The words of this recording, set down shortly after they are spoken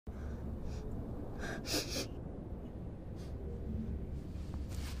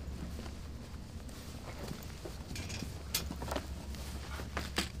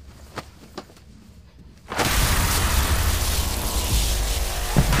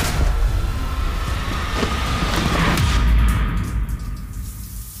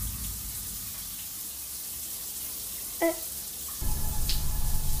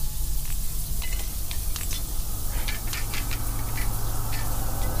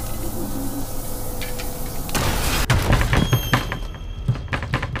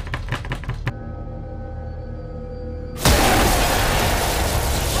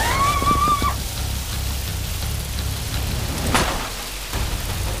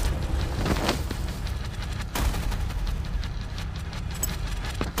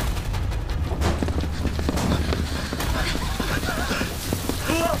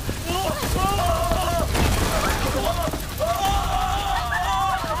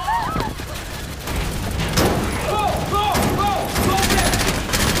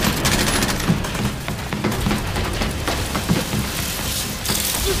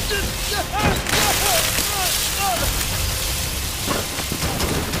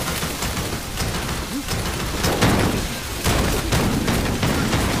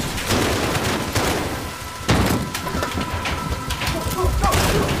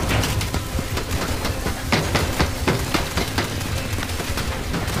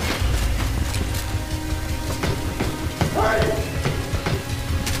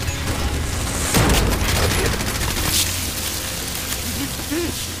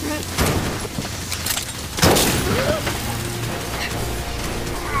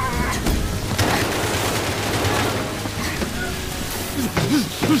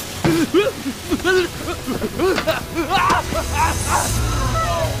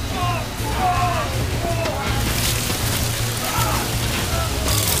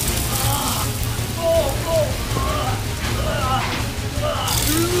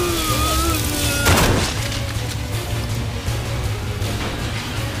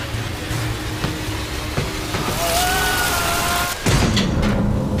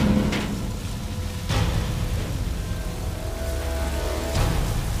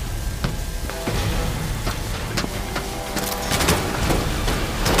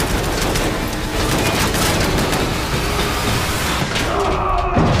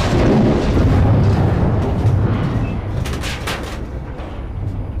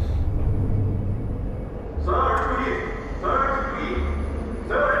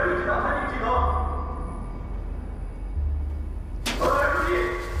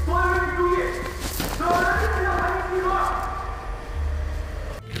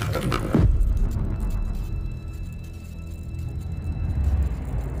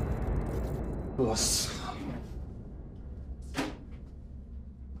饿死了。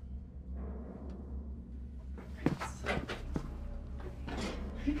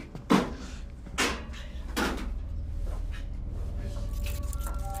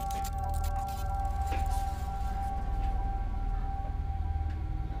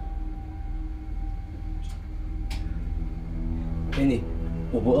给你，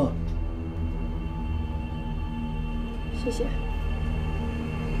我不饿。谢谢。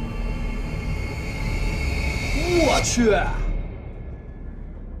我去！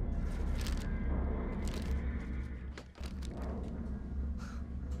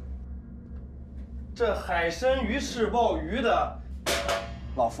这海参鱼、翅鲍鱼的，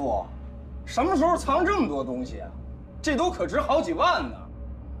老傅，什么时候藏这么多东西啊？这都可值好几万呢。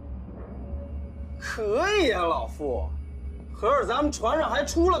可以呀，老傅。合着咱们船上还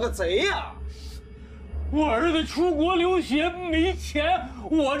出了个贼呀！我儿子出国留学没钱，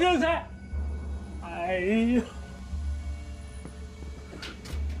我这才……哎呀！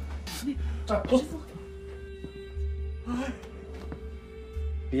这不……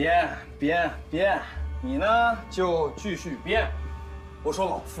编，你呢就继续编。我说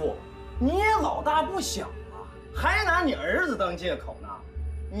老傅，你也老大不小了，还拿你儿子当借口呢？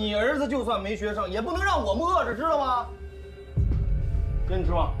你儿子就算没学上，也不能让我们饿着，知道吗？给你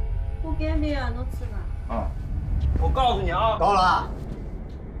吃吗？不给你啊，能吃吧？啊！我告诉你啊，够了，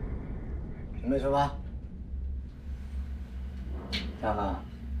准备出发。大哥，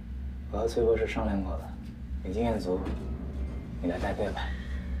我和崔博士商量过了，你经验足，你来带队吧。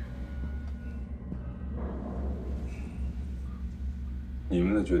你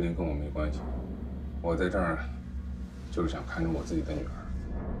们的决定跟我没关系，我在这儿就是想看着我自己的女儿。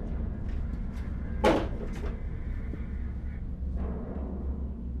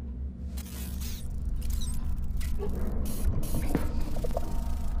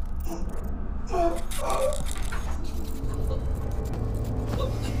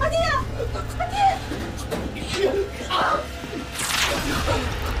阿弟，阿弟。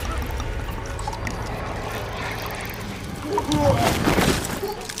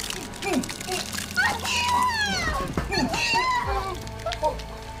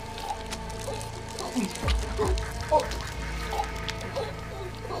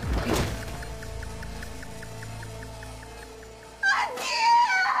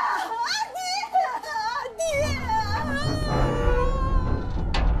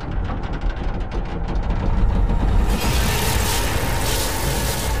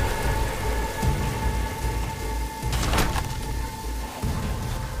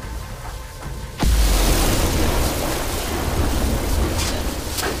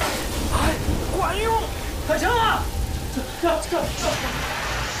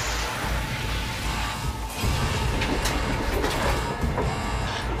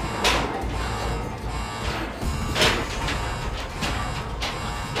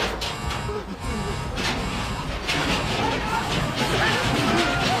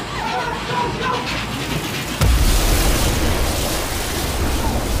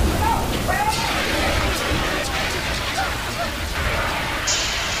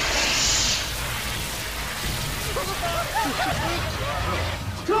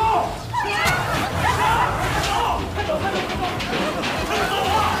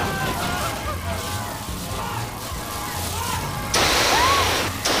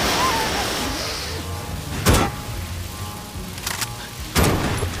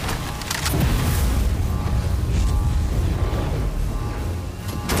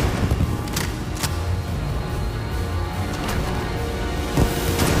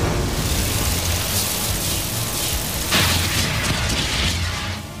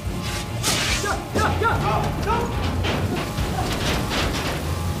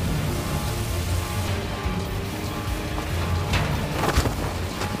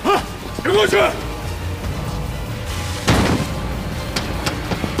别过去！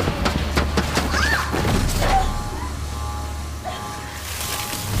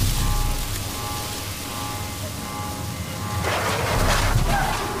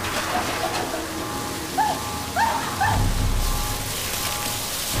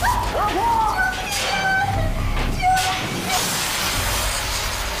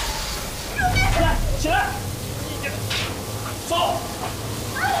起来！走！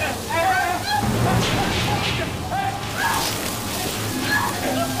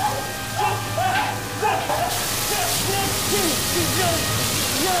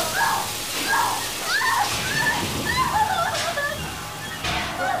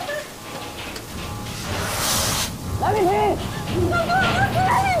蓝丽萍，老公，我赶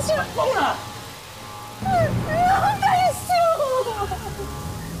紧去！疯了！赶紧救我！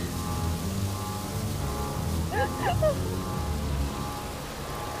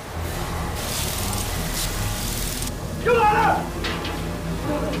又来了！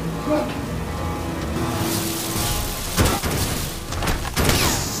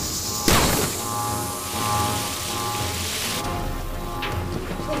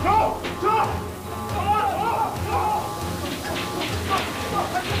走！走！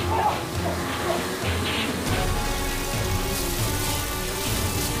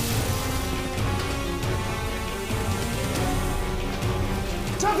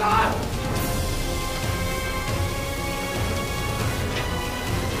站岗！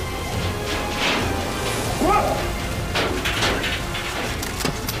滚！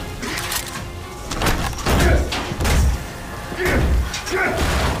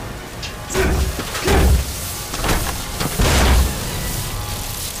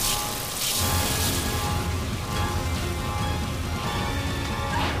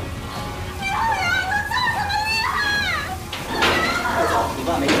你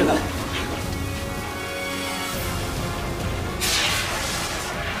爸没事的。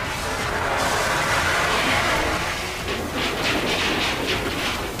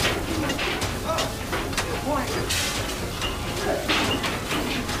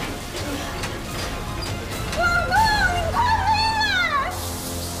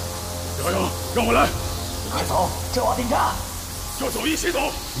瑶瑶，让我来！快走，这往顶炸！要走一起走，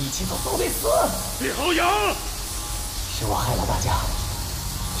一起走都得死！李浩洋，是我害了大家，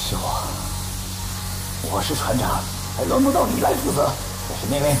是我。我是船长，还轮不到你来负责。这是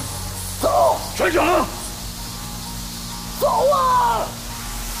命令，走！船长，走啊！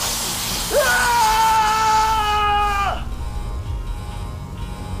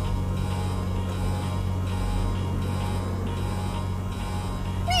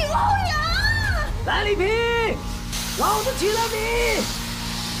李浩洋，蓝丽萍，老子娶了你！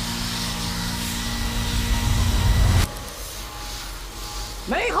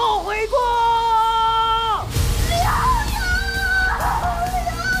没后悔过。李浩洋，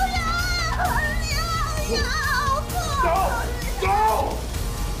走走！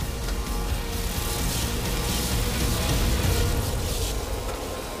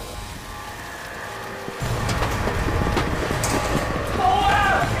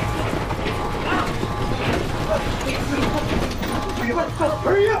儿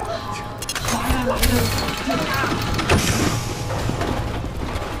呀！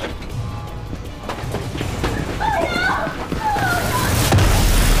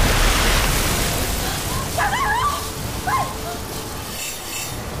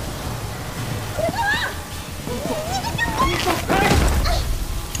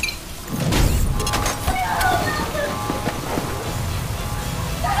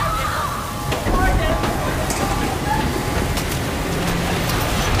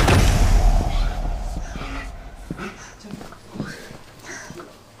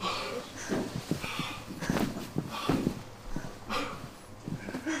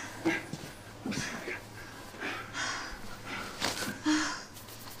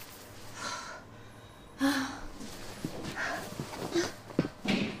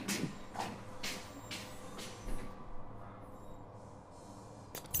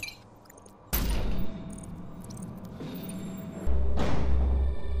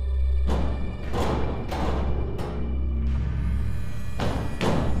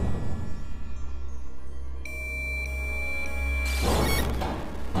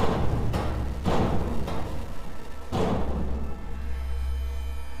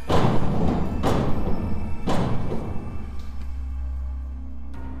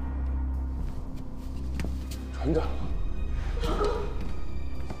船长。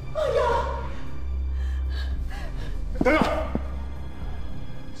等等，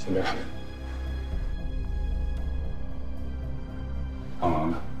先别看。蟑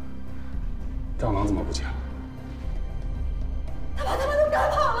螂呢？蟑螂怎么不见了？他把他们都赶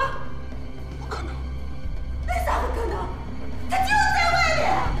跑了。不可能，为啥不可能？他就在外面。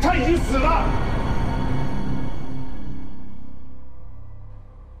他已经死了。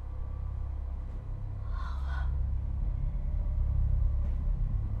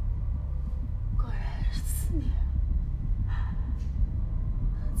果然是你。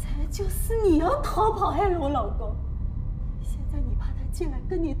刚才就是你要逃跑害了我老公，现在你怕他进来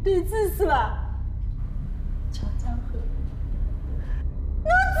跟你对峙是吧？乔江河，我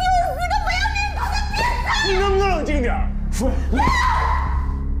就是个不要命狗的变态！你能不能冷静点？说，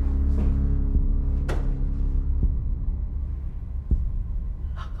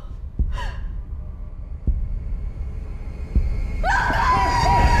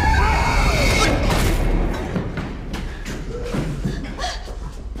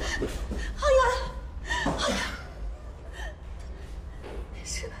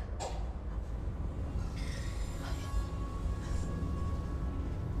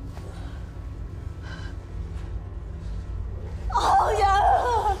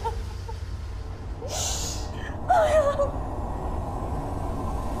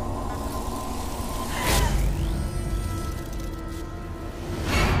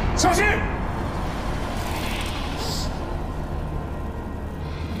小心！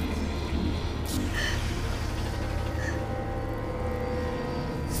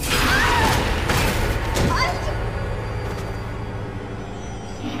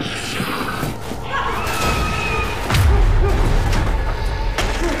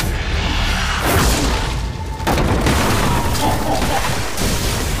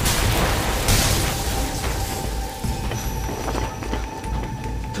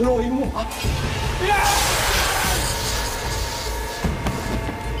成了我一个木马。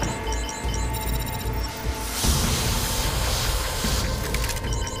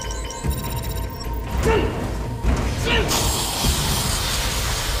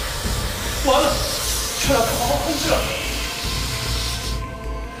完了，这要好好控制了。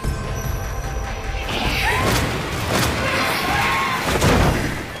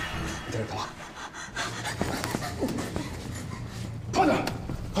你在这干嘛？胖子，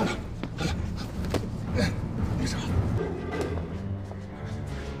胖子，胖子，没事。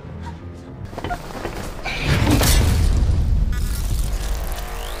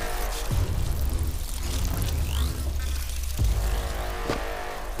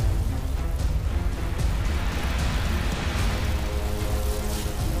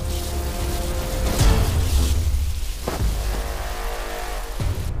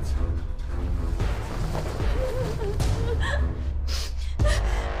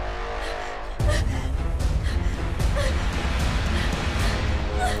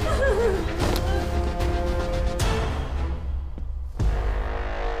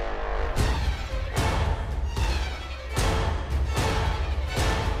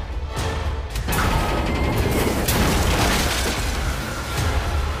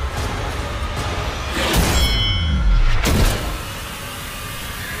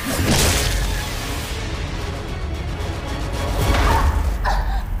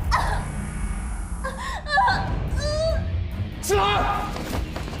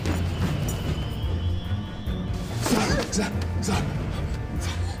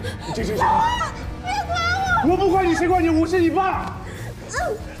你这是什么？别管我不管你，谁管你？我是你爸。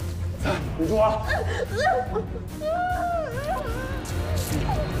你住啊！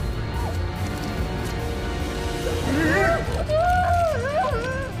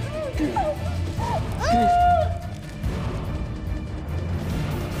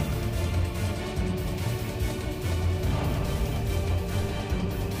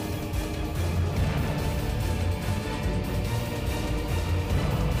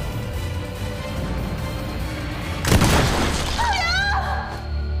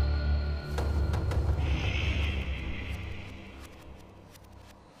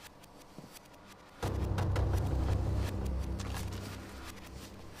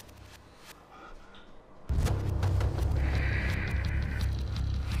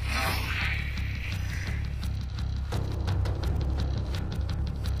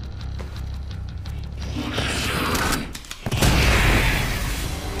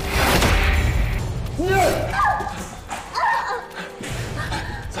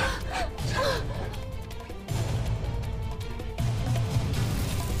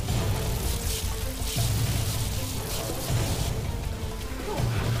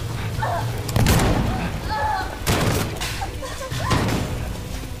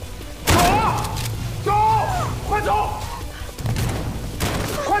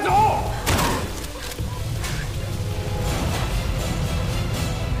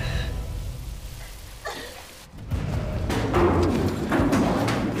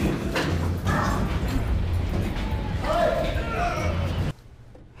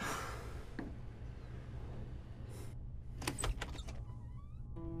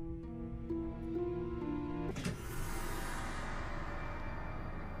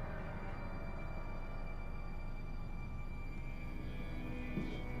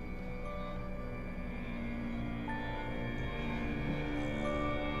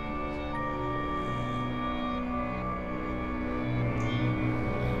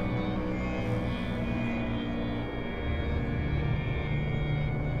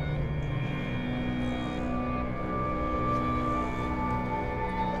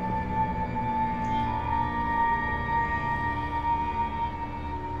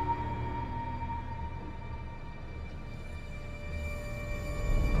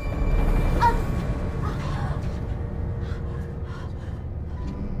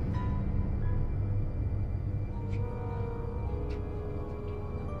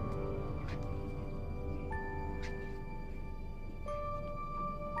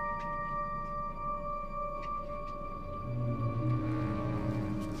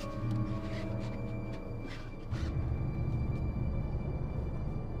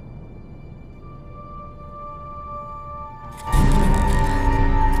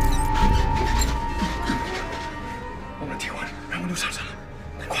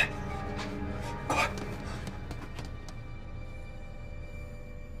快，快！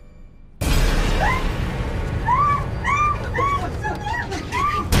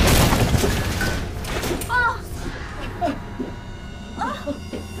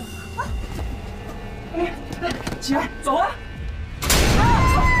起来，走啊！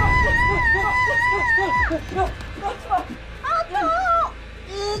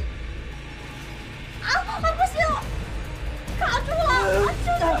不行，卡住了！救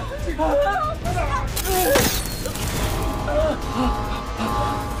救我！不行！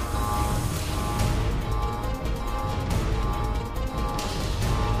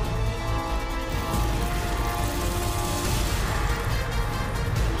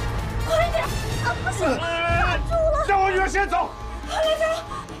快点！不行，卡住了！让我女儿先走。来着，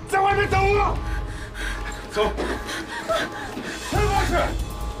在外面等我。走，开过去。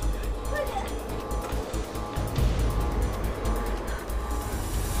快点！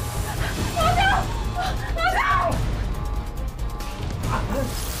老张，老张！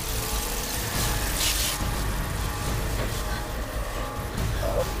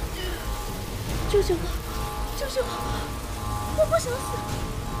救救我！救救我！我不想死！